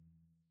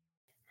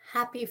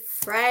Happy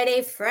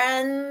Friday,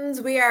 friends.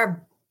 We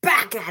are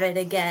back at it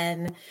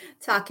again,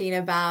 talking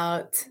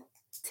about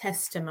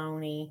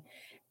testimony.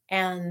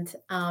 And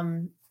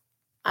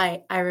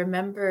I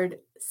remembered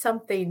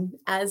something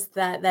as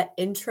that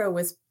intro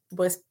was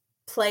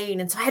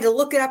playing, and so I had to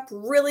look it up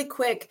really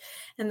quick.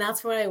 And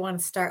that's what I want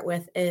to start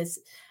with is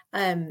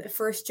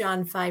 1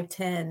 John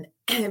 5:10,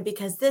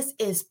 because this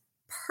is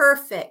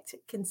perfect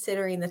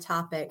considering the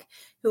topic.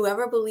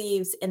 Whoever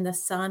believes in the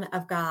Son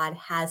of God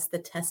has the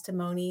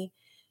testimony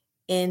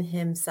in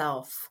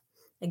himself.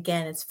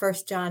 Again, it's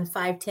 1 John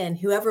 5:10.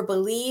 Whoever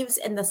believes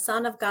in the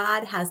Son of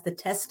God has the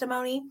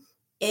testimony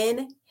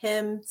in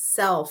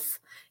himself.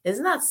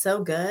 Isn't that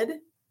so good?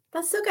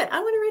 That's so good. I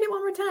want to read it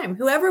one more time.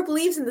 Whoever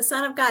believes in the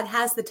Son of God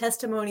has the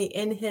testimony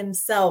in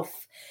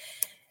himself.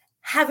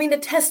 Having a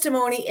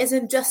testimony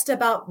isn't just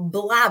about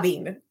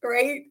blabbing,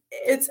 right?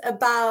 It's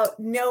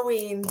about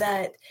knowing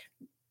that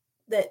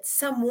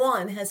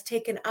someone has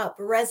taken up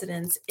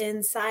residence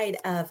inside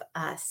of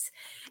us.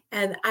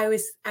 And I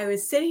was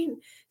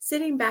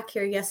sitting back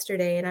here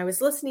yesterday, and I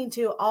was listening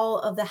to all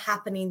of the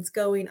happenings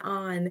going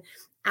on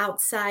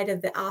outside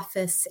of the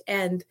office,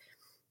 and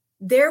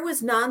there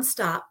was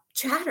nonstop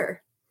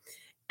chatter.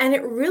 And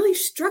it really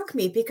struck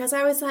me because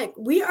I was like,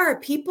 we are a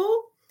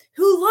people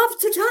who love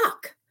to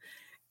talk.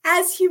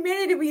 As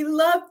humanity, we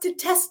love to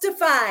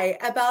testify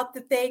about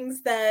the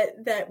things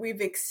that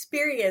we've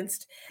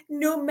experienced.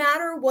 No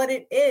matter what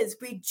it is,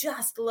 we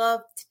just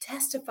love to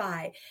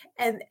testify.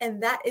 And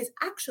that is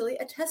actually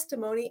a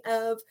testimony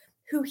of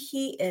who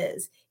he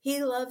is.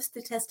 He loves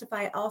to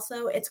testify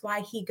also. It's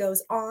why he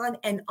goes on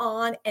and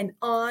on and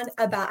on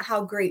about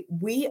how great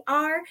we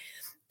are,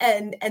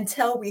 and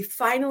until we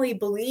finally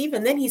believe.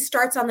 And then he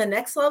starts on the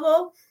next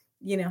level.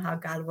 You know how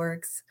God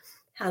works,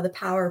 how the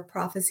power of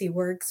prophecy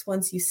works.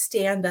 Once you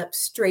stand up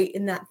straight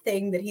in that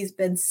thing that he's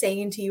been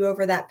saying to you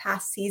over that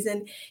past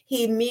season,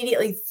 he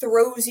immediately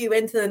throws you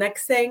into the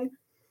next thing.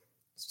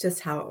 It's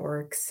just how it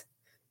works.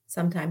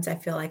 Sometimes I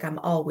feel like I'm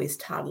always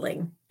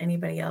toddling.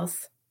 Anybody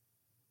else?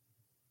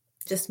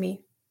 Just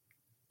me?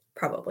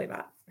 Probably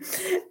not.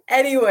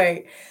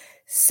 Anyway,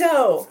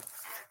 so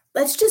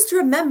let's just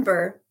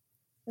remember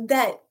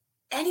that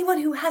anyone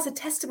who has a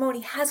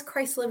testimony has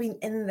Christ living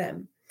in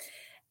them.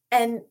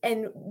 And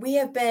we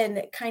have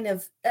been kind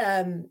of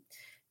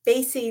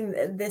basing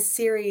this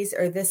series,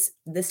 or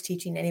this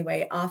teaching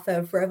anyway, off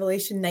of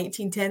Revelation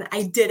 19:10.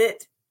 I did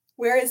it.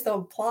 Where is the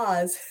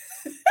applause?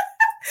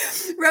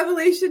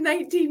 Revelation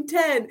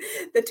 19:10.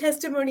 The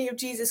testimony of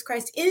Jesus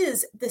Christ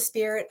is the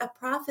spirit of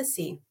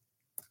prophecy.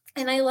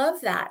 And I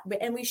love that.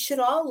 And we should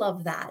all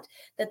love that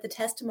the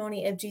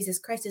testimony of Jesus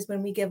Christ is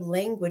when we give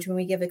language, when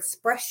we give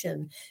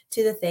expression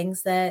to the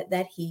things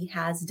that he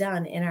has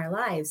done in our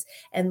lives.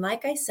 And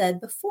like I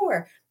said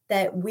before,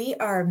 that we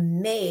are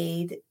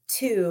made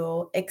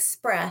to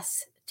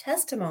express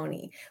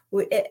testimony.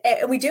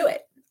 And we do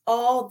it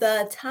all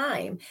the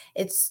time.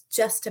 It's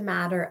just a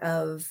matter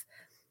of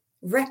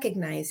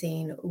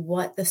recognizing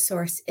what the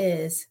source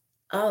is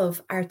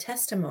of our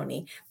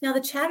testimony. Now,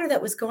 the chatter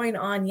that was going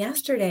on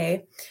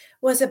yesterday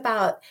was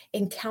about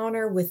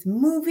encounter with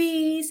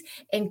movies,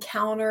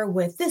 encounter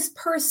with this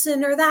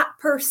person or that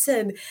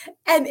person.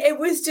 And it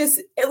was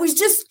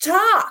just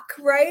talk,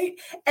 right?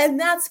 And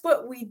that's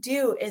what we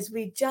do, is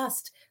we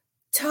just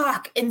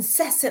talk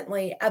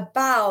incessantly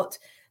about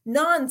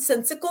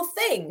nonsensical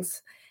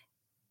things.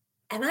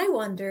 And I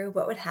wonder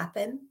what would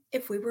happen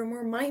if we were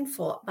more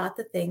mindful about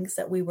the things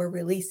that we were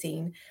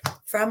releasing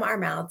from our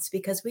mouths,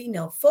 because we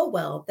know full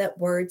well that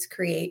words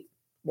create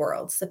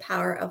worlds. The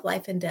power of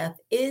life and death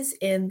is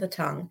in the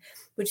tongue,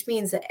 which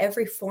means that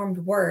every formed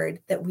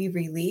word that we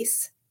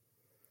release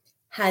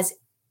has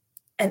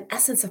an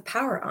essence of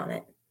power on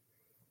it.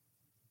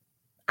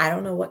 I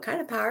don't know what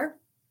kind of power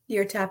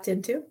you're tapped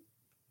into,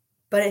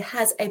 but it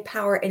has a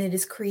power, and it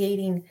is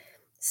creating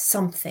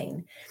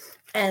something.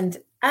 And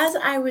as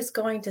I was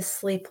going to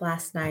sleep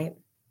last night,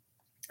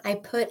 I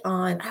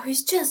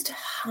was just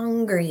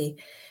hungry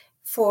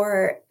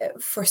for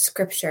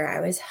scripture. I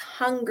was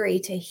hungry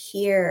to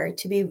hear,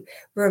 to be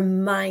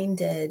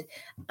reminded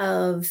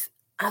of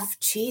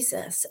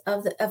Jesus,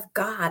 of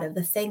God, of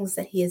the things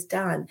that he has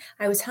done.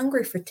 I was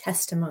hungry for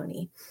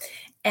testimony.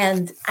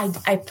 And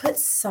I put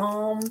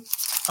Psalm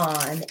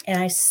on,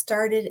 and I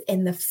started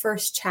in the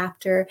first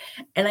chapter,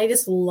 and I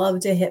just love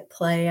to hit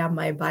play on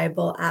my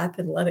Bible app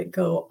and let it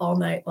go all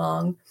night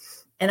long.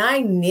 And I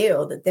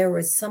knew that there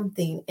was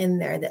something in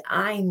there that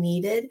I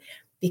needed,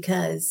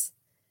 because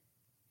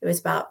it was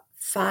about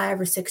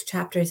 5 or 6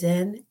 chapters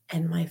in,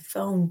 and my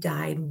phone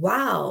died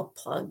while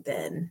plugged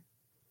in.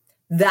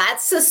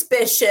 That's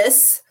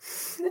suspicious.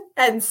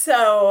 And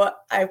so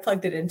I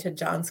plugged it into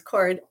John's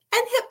cord and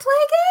hit play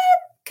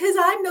again, because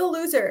I'm no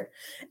loser.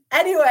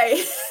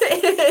 Anyway,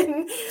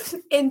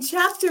 in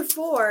chapter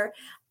 4,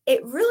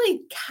 it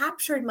really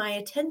captured my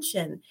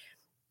attention.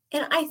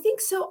 And I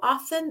think so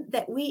often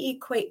that we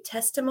equate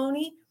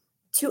testimony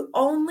to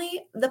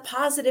only the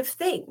positive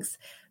things.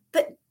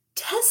 But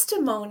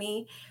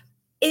testimony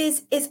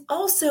is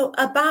also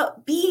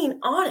about being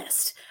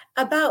honest,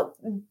 about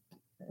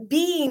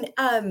being,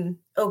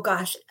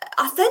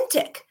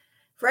 authentic,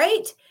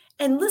 right?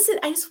 And listen,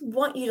 I just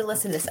want you to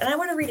listen to this. And I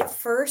want to read it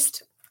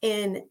first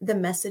in the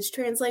Message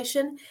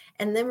translation,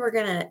 and then we're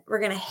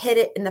gonna hit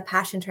it in the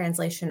Passion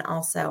translation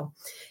also,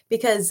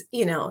 because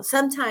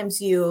sometimes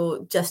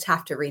you just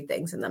have to read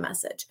things in the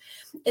Message.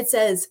 It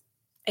says,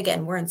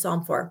 again, we're in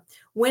Psalm 4.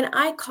 When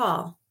I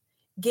call,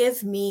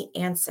 give me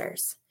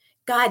answers.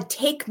 God,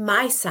 take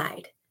my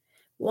side.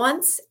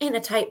 Once in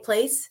a tight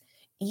place,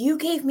 you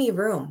gave me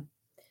room.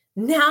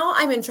 Now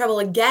I'm in trouble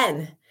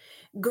again.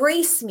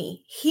 Grace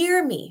me,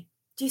 hear me.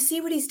 Do you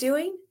see what he's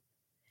doing?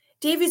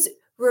 David's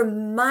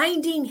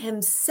reminding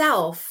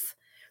himself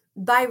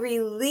by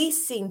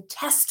releasing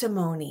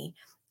testimony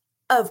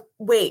of,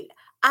 wait,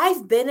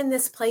 I've been in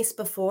this place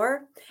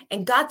before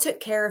and God took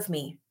care of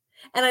me.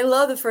 And I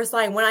love the first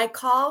line, when I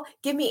call,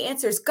 give me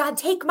answers. God,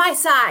 take my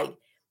side.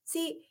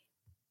 See,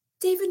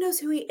 David knows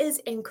who he is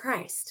in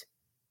Christ.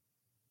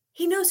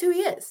 He knows who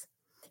he is.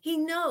 He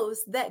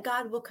knows that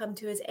God will come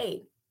to his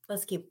aid.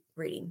 Let's keep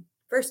reading.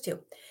 Verse 2.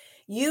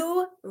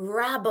 You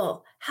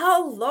rabble,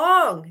 how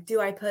long do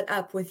I put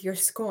up with your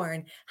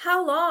scorn?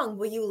 How long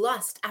will you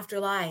lust after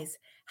lies?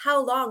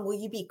 How long will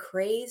you be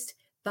crazed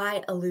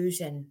by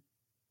illusion?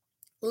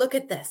 Look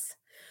at this.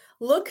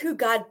 Look who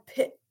got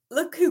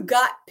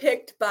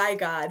picked by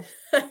God.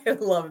 I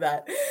love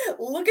that.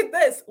 Look at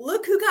this.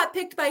 Look who got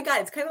picked by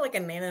God. It's kind of like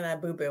a nana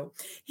boo-boo.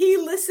 He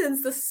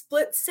listens the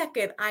split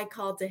second I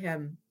call to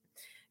him.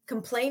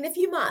 Complain if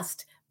you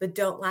must, but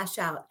don't lash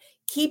out.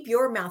 Keep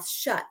your mouth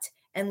shut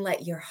and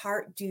let your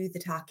heart do the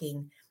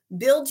talking.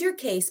 Build your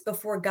case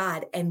before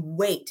God and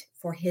wait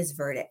for his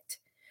verdict.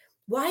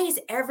 Why is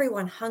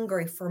everyone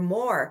hungry for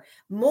more?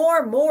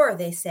 More,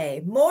 they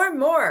say.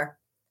 More.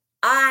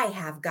 I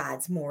have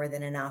God's more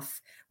than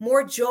enough.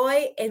 More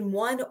joy in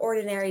one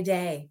ordinary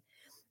day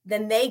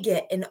than they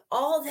get in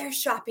all their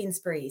shopping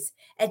sprees.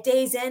 At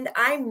day's end,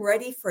 I'm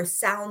ready for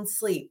sound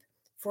sleep.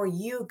 For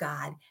you,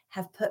 God,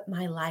 have put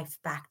my life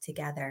back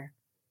together.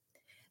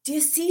 Do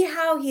you see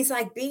how he's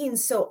like being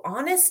so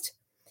honest?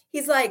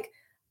 He's like,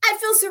 I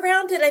feel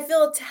surrounded. I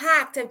feel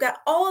attacked. I've got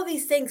all of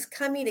these things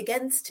coming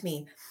against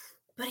me.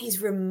 But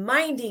he's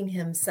reminding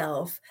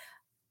himself,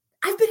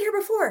 I've been here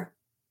before.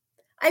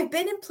 I've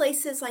been in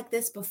places like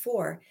this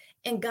before,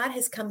 and God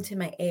has come to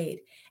my aid.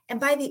 And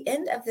by the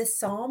end of this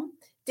psalm,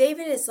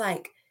 David is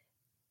like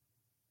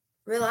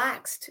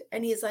relaxed.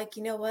 And he's like,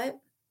 you know what?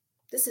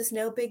 This is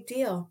no big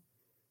deal.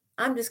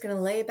 I'm just going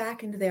to lay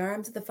back into the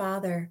arms of the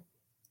Father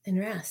and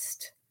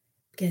rest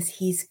because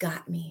he's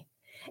got me.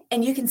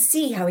 And you can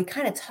see how he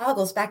kind of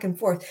toggles back and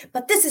forth.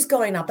 But this is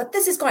going on. But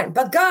this is going on.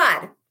 But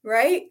God,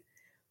 right?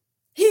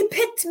 He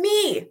picked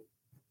me.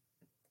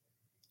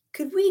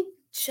 Could we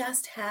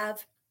just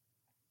have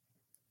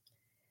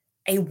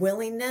a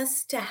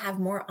willingness to have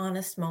more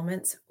honest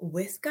moments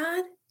with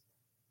God?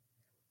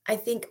 I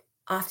think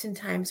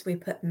oftentimes we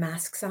put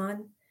masks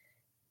on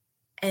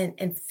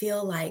and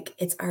feel like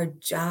it's our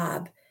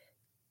job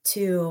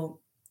to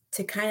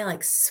kind of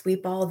like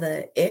sweep all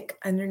the ick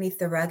underneath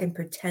the rug and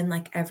pretend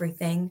like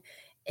everything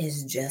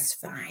is just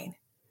fine.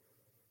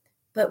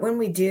 But when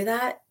we do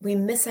that, we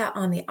miss out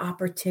on the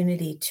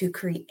opportunity to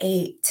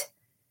create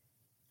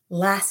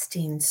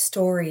lasting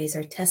stories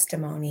or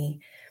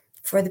testimony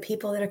for the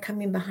people that are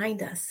coming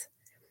behind us.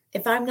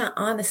 If I'm not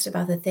honest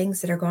about the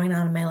things that are going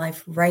on in my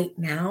life right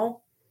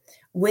now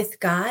with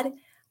God,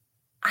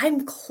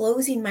 I'm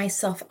closing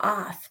myself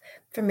off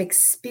from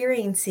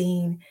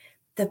experiencing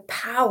the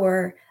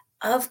power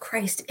of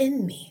Christ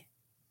in me.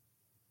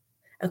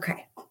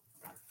 Okay,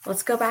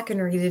 let's go back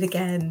and read it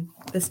again,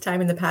 this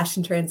time in the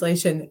Passion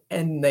Translation,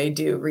 and they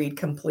do read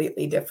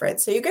completely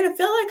different. So you're going to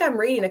feel like I'm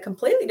reading a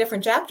completely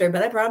different chapter,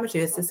 but I promise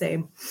you it's the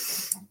same.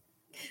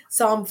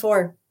 Psalm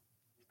 4.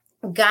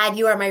 God,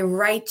 you are my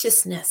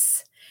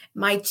righteousness,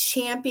 my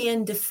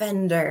champion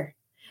defender.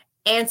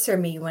 Answer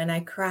me when I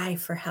cry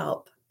for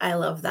help. I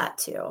love that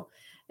too.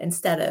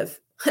 Instead of,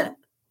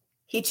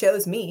 he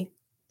chose me.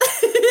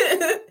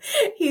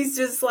 He's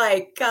just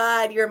like,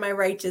 God, you're my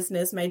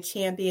righteousness, my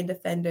champion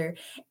defender.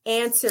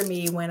 Answer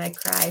me when I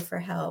cry for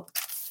help.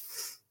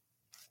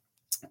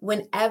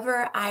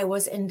 Whenever I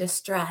was in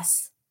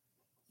distress,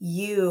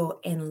 you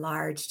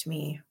enlarged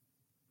me.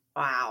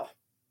 Wow.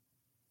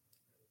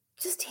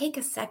 Just take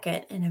a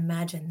second and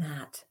imagine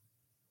that.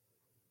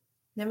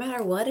 No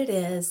matter what it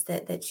is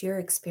that you're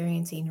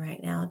experiencing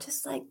right now,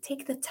 just like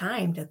take the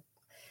time to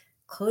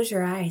close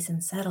your eyes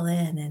and settle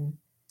in and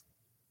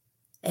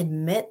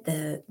admit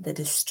the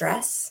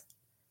distress,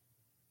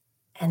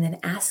 and then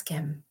ask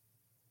him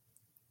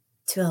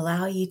to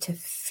allow you to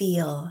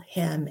feel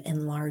him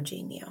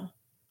enlarging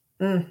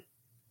you.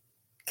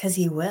 Because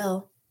he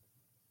will.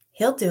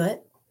 He'll do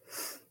it.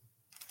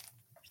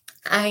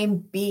 I'm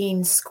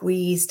being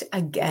squeezed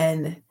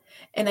again,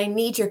 and I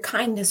need your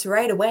kindness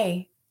right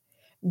away.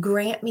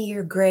 Grant me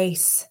your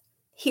grace.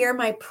 Hear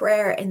my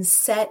prayer and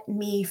set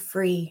me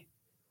free.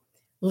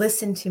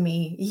 Listen to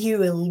me,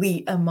 you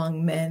elite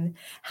among men.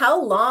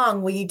 How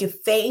long will you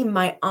defame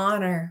my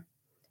honor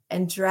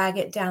and drag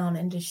it down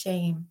into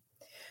shame?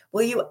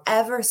 Will you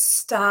ever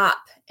stop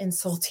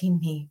insulting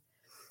me?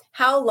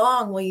 How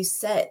long will you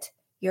set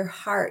your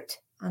heart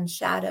on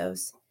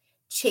shadows,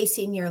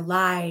 chasing your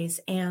lies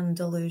and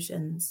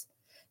delusions?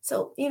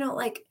 So,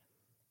 like,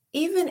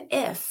 even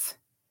if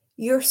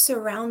you're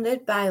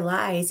surrounded by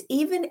lies,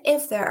 even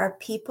if there are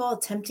people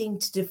attempting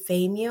to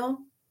defame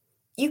you,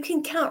 you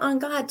can count on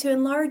God to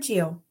enlarge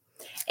you.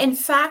 In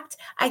fact,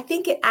 I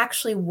think it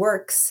actually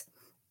works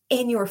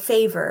in your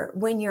favor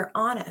when you're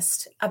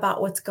honest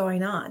about what's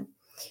going on.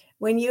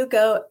 When you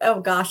go, oh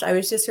gosh, I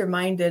was just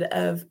reminded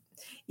of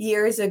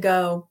years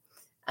ago,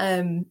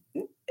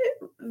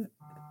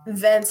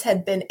 Vince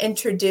had been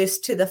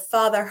introduced to the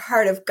Father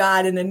heart of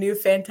God in a new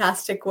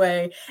fantastic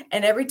way.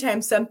 And every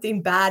time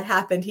something bad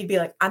happened, he'd be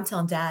like, I'm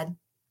telling Dad.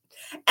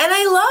 And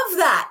I love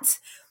that.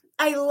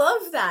 I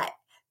love that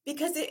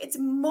because it's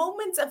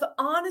moments of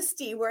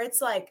honesty where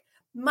it's like,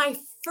 my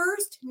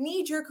first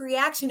knee-jerk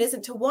reaction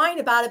isn't to whine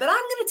about it, but I'm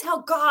going to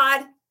tell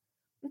God.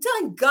 I'm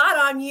telling God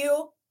on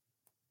you.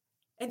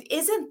 And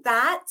isn't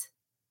that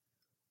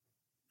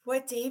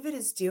what David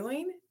is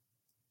doing?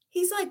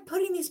 He's like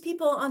putting these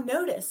people on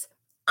notice.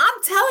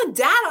 I'm telling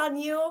Dad on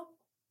you.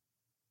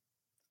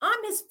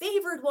 I'm his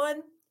favored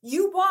one.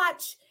 You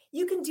watch.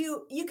 You can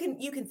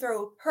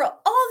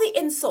hurl all the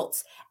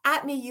insults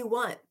at me you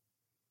want.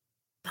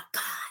 But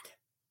God,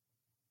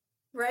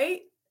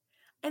 right?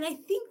 And I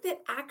think that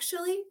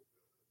actually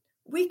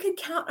we could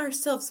count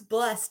ourselves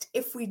blessed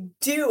if we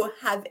do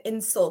have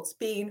insults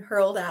being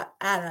hurled at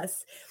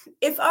us.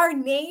 If our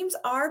names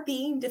are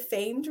being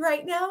defamed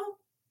right now,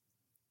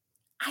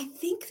 I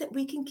think that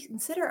we can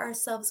consider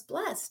ourselves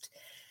blessed.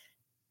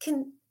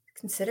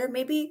 Consider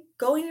maybe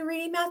going and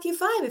reading Matthew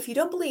 5 if you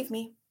don't believe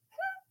me.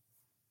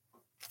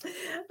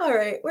 All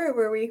right, where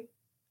were we?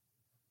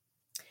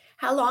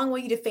 How long will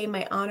you defame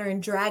my honor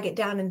and drag it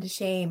down into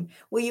shame?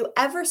 Will you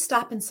ever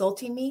stop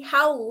insulting me?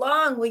 How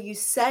long will you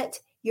set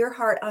your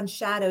heart on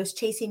shadows,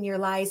 chasing your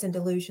lies and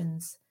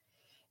delusions?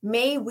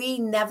 May we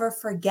never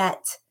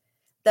forget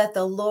that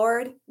the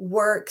Lord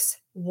works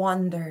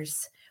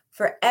wonders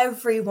for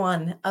every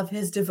one of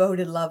his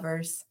devoted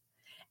lovers.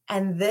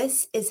 And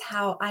this is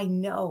how I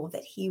know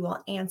that he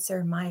will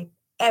answer my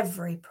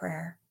every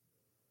prayer.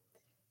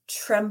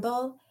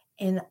 Tremble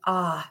in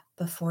awe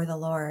before the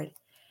Lord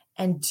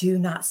and do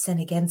not sin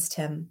against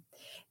him.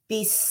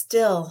 Be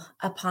still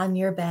upon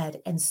your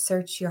bed and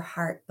search your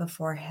heart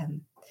before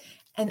him.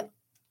 And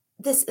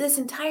this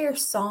entire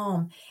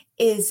psalm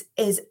is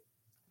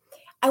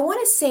I want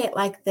to say it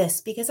like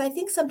this, because I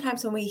think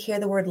sometimes when we hear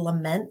the word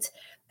lament,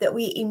 that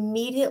we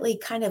immediately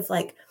kind of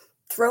like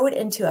throw it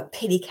into a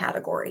pity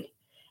category.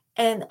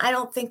 And I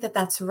don't think that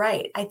that's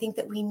right. I think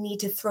that we need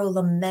to throw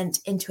lament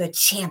into a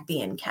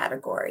champion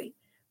category,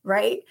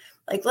 right?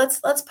 Like let's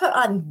put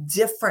on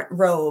different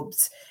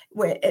robes,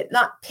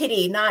 not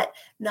pity, not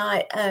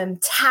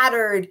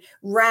tattered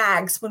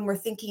rags when we're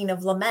thinking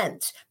of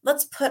lament.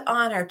 Let's put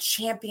on our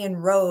champion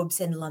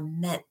robes and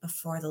lament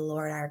before the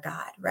Lord our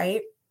God,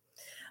 right?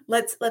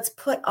 Let's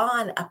put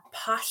on a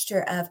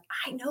posture of,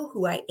 I know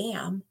who I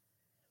am,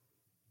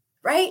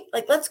 right?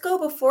 Like let's go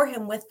before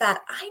him with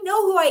that. I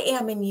know who I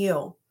am in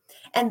you.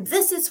 And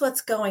this is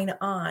what's going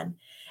on.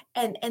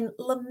 And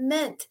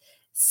lament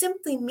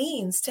simply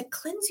means to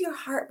cleanse your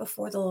heart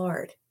before the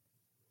Lord.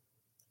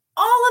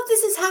 All of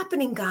this is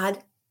happening, God.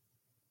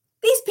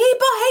 These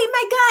people hate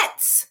my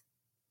guts.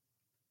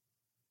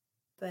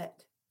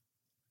 But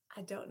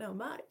I don't know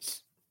much.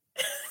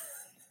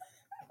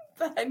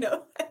 But I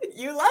know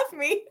you love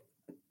me.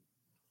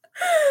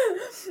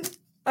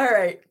 All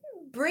right.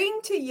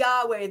 Bring to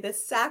Yahweh the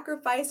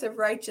sacrifice of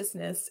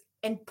righteousness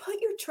and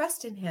put your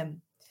trust in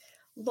him.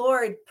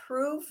 Lord,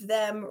 prove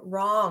them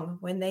wrong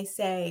when they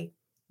say,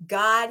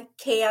 God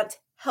can't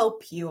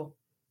help you.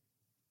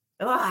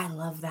 Oh, I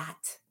love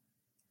that.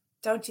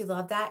 Don't you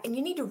love that? And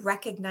you need to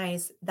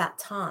recognize that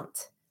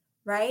taunt,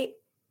 right?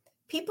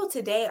 People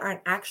today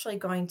aren't actually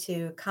going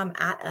to come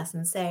at us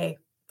and say,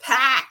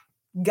 ha,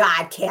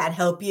 God can't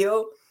help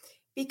you,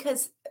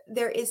 because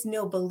there is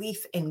no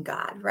belief in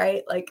God,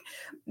 right? Like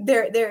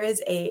there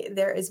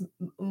is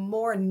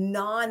more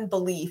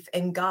non-belief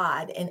in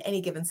God in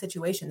any given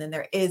situation than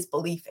there is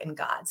belief in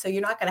God. So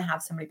you're not going to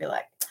have somebody be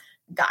like,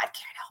 God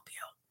can't help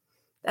you.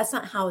 That's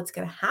not how it's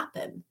going to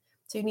happen.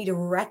 So you need to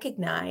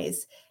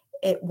recognize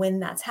it when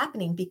that's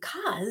happening,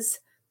 because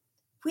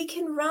we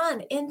can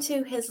run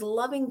into his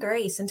loving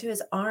grace, into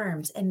his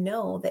arms, and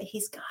know that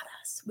he's got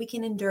us. We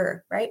can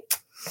endure, right?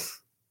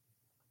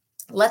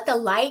 Let the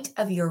light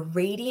of your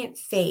radiant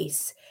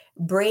face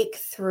break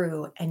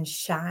through and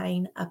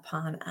shine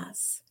upon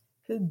us.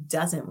 Who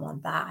doesn't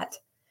want that?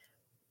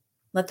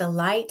 Let the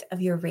light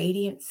of your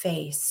radiant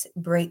face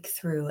break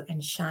through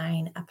and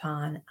shine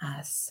upon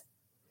us.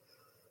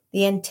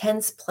 The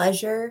intense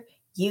pleasure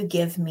you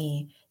give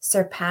me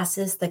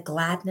surpasses the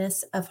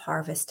gladness of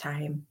harvest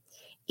time,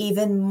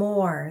 even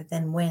more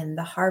than when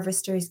the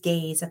harvesters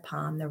gaze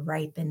upon the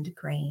ripened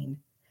grain.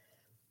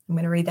 I'm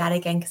going to read that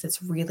again because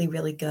it's really,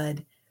 really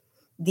good.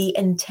 The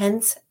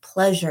intense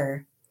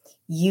pleasure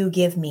you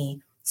give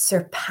me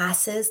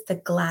surpasses the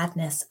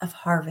gladness of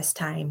harvest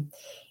time,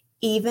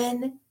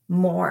 even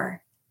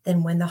more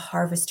than when the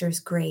harvesters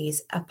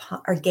gaze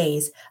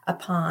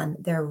upon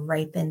their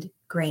ripened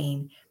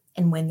grain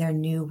and when their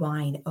new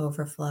wine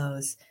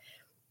overflows.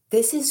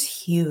 This is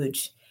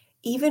huge.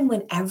 Even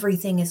when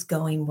everything is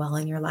going well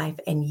in your life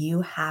and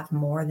you have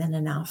more than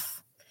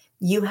enough,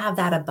 you have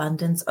that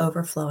abundance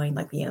overflowing,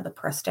 like, the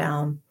press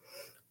down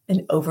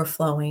and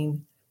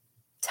overflowing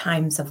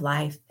times of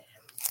life,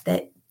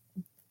 that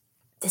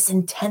this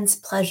intense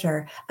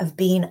pleasure of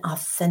being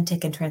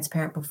authentic and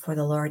transparent before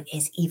the Lord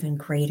is even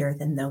greater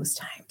than those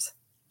times.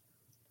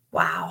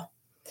 Wow.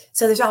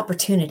 So there's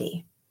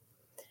opportunity.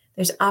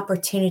 There's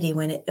opportunity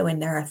when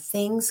there are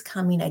things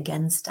coming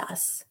against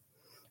us,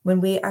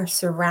 when we are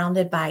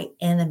surrounded by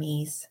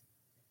enemies.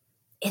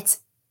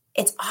 It's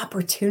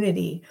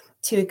opportunity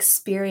to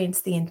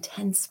experience the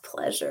intense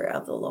pleasure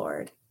of the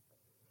Lord.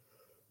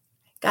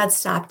 God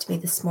stopped me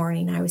this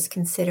morning. I was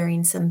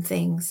considering some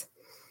things,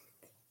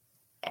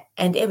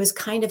 and it was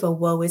kind of a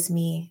woe is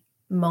me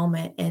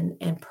moment,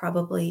 and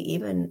probably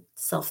even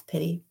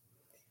self-pity.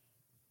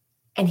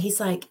 And he's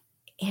like,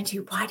 Angie,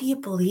 why do you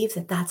believe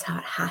that that's how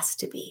it has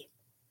to be?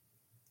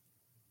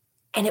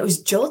 And it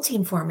was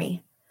jolting for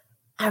me.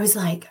 I was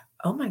like,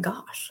 oh my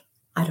gosh,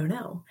 I don't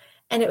know.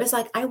 And it was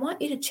like, I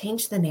want you to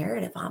change the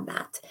narrative on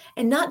that.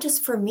 And not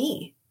just for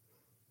me.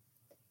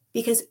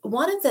 Because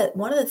one of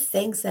the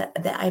things that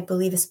I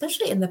believe,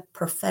 especially in the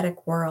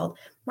prophetic world,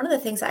 one of the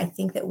things I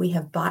think that we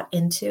have bought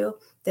into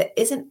that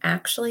isn't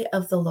actually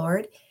of the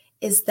Lord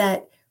is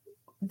that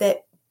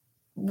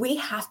we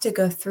have to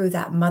go through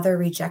that mother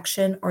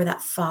rejection or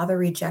that father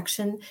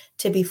rejection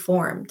to be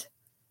formed.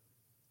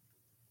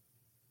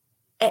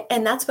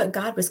 And that's what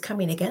God was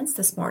coming against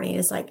this morning.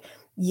 Is like,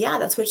 yeah,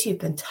 that's what you've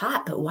been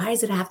taught, but why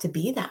does it have to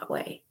be that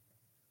way?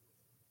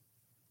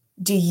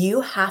 Do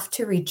you have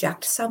to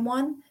reject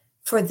someone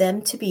for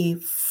them to be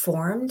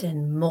formed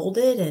and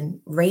molded and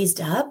raised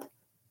up?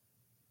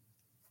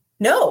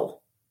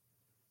 No.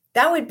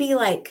 That would be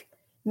like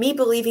me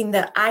believing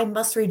that I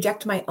must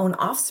reject my own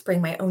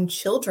offspring, my own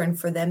children,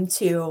 for them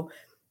to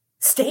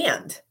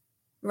stand,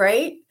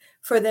 right?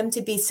 For them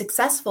to be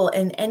successful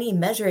in any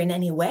measure, in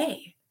any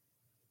way.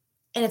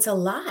 And it's a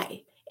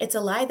lie. It's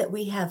a lie that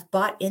we have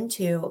bought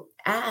into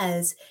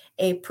as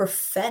a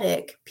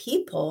prophetic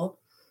people,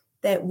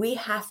 that we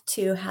have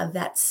to have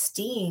that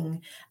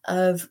sting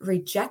of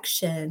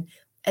rejection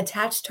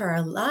attached to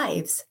our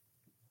lives.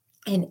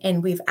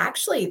 And we've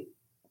actually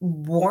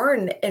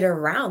worn it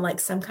around like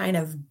some kind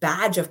of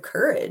badge of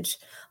courage.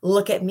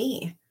 Look at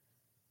me.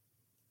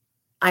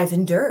 I've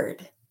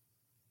endured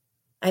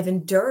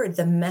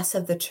the mess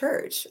of the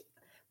church.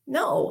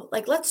 No,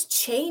 like, let's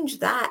change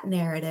that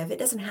narrative. It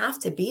doesn't have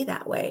to be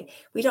that way.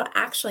 We don't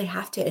actually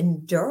have to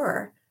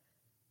endure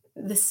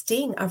the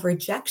sting of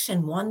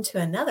rejection one to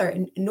another,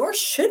 and nor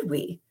should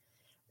we.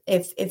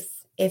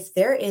 If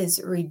there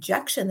is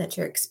rejection that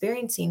you're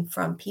experiencing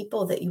from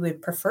people that you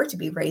would prefer to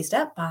be raised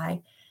up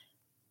by,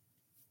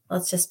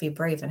 let's just be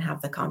brave and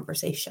have the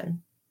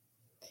conversation.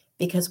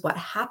 Because what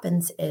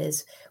happens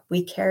is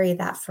we carry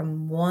that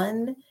from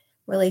one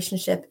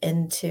relationship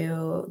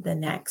into the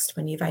next.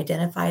 When you've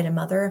identified a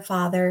mother or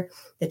father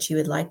that you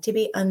would like to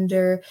be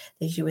under,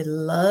 that you would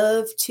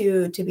love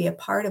to be a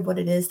part of what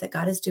it is that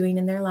God is doing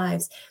in their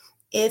lives,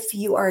 if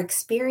you are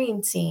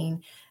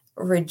experiencing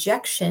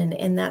rejection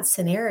in that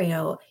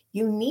scenario,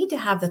 you need to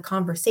have the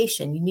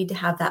conversation. You need to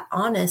have that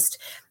honest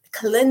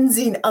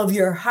cleansing of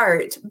your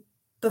heart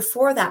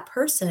before that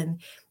person,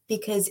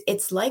 because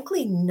it's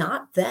likely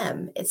not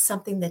them. It's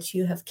something that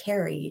you have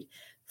carried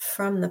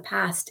from the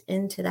past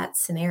into that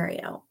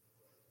scenario.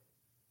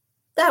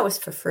 That was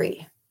for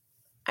free.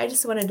 I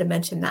just wanted to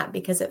mention that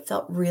because it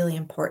felt really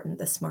important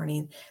this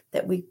morning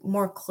that we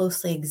more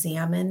closely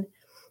examine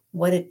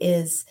what it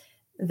is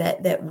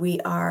that we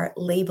are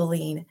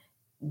labeling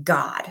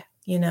God,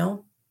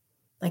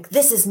 like,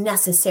 this is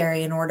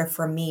necessary in order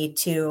for me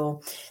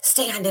to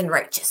stand in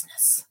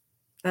righteousness.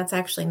 That's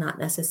actually not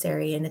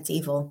necessary, and it's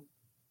evil.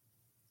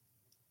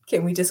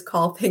 Can we just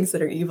call things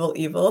that are evil,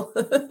 evil?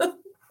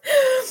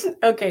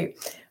 Okay,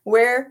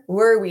 where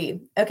were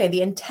we? Okay,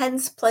 the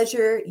intense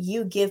pleasure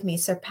you give me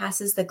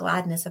surpasses the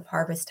gladness of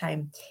harvest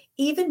time,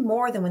 even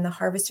more than when the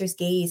harvesters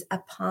gaze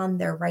upon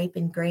their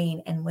ripened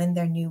grain and when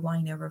their new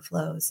wine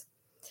overflows.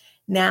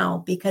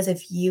 Now, because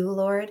of you,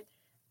 Lord,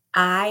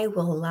 I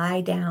will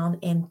lie down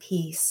in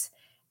peace,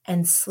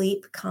 and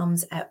sleep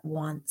comes at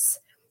once.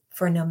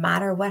 For no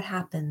matter what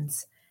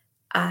happens,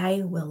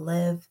 I will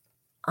live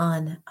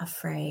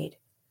unafraid.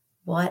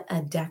 What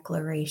a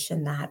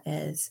declaration that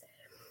is.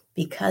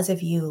 Because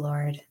of you,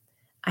 Lord,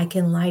 I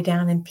can lie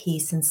down in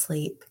peace, and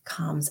sleep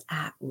comes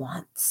at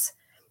once.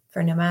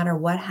 For no matter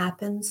what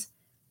happens,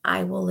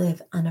 I will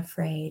live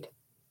unafraid.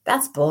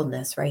 That's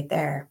boldness right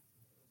there.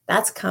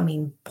 That's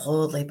coming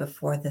boldly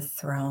before the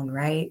throne,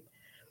 right?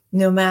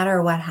 No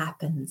matter what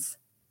happens,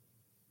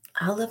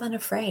 I'll live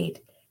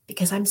unafraid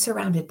because I'm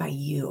surrounded by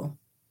you.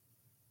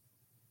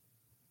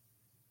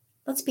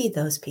 Let's be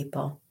those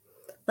people.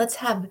 Let's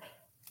have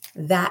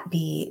that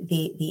be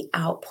the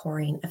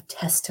outpouring of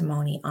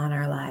testimony on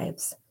our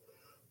lives,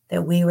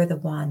 that we were the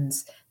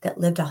ones that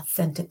lived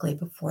authentically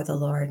before the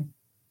Lord,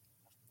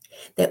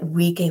 that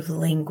we gave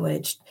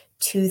language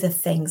to the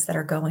things that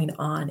are going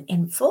on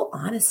in full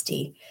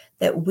honesty,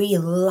 that we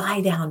lie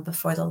down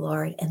before the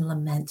Lord and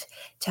lament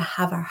to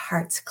have our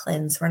hearts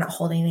cleansed. We're not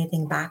holding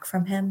anything back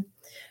from him.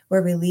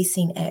 We're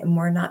releasing it, and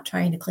we're not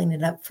trying to clean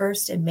it up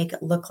first and make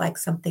it look like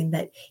something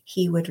that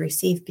he would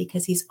receive,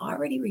 because he's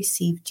already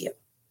received you.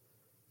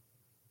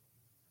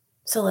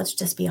 So let's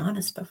just be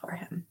honest before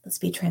him. Let's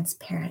be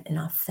transparent and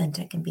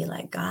authentic and be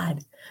like,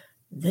 God,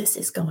 this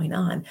is going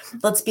on.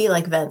 Let's be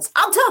like Vince.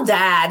 I'll tell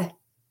Dad.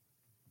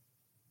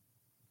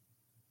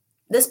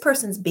 This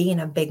person's being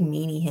a big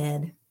meanie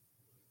head.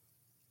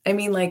 I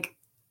mean, like,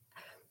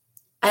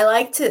 I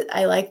like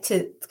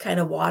to kind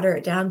of water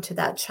it down to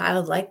that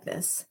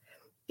childlikeness,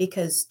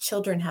 because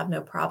children have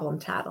no problem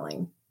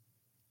tattling,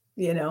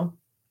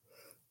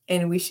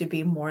 and we should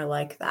be more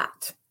like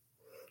that.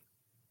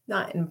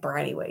 Not in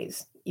bratty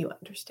ways, you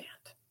understand.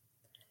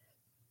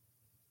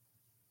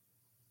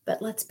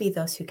 But let's be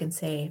those who can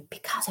say,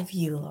 because of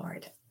you,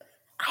 Lord,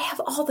 I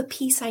have all the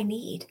peace I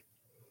need,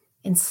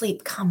 and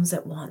sleep comes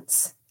at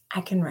once.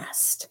 I can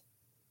rest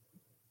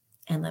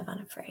and live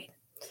unafraid.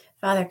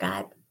 Father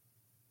God,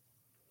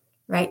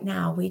 right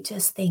now, we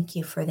just thank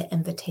you for the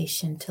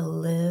invitation to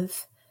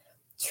live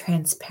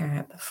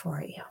transparent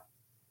before you.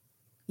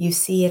 You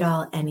see it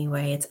all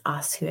anyway. It's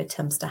us who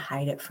attempts to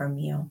hide it from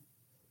you.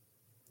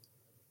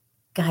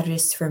 God,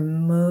 just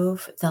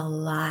remove the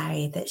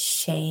lie that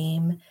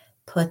shame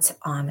puts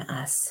on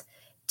us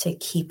to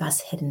keep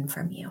us hidden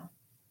from you.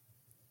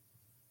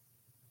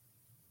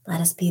 Let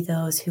us be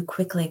those who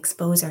quickly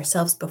expose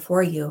ourselves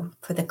before you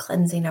for the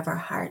cleansing of our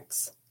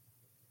hearts.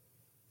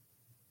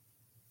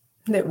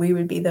 That we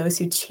would be those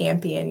who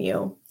champion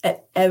you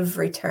at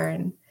every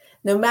turn.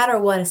 No matter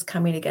what is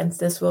coming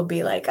against us, we'll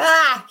be like,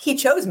 he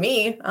chose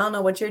me. I don't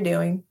know what you're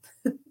doing.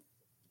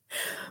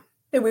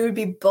 That we would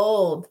be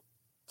bold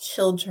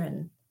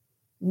children,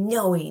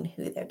 knowing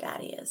who their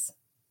daddy is.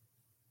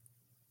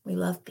 We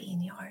love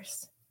being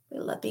yours. We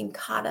love being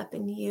caught up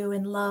in you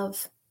in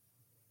love.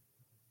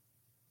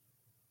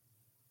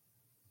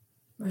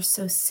 We're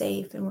so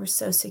safe and we're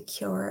so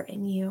secure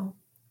in you.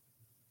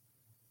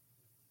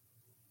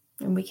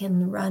 And we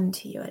can run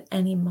to you at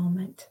any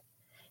moment.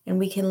 And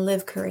we can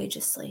live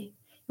courageously.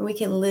 And we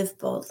can live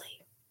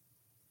boldly.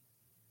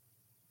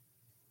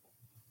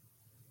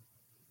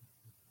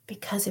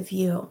 Because of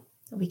you,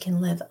 we can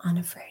live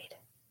unafraid.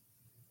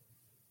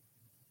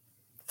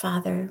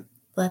 Father,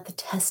 let the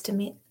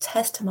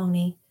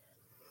testimony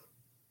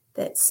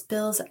that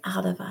spills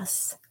out of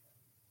us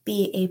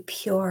be a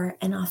pure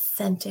and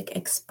authentic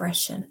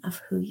expression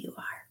of who you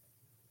are.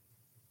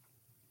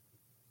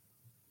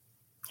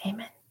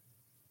 Amen.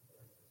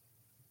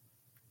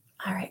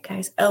 All right,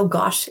 guys. Oh,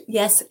 gosh.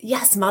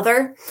 Yes,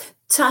 Mother.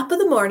 Top of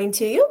the morning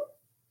to you.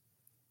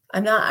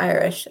 I'm not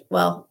Irish.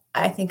 Well,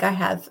 I think I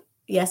have.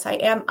 Yes, I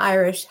am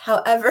Irish.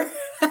 However,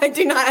 I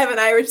do not have an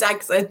Irish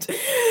accent.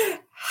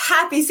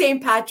 Happy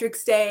St.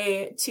 Patrick's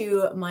Day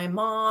to my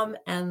mom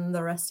and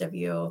the rest of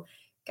you.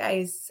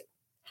 Guys,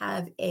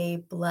 have a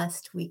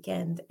blessed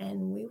weekend,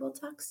 and we will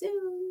talk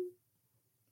soon.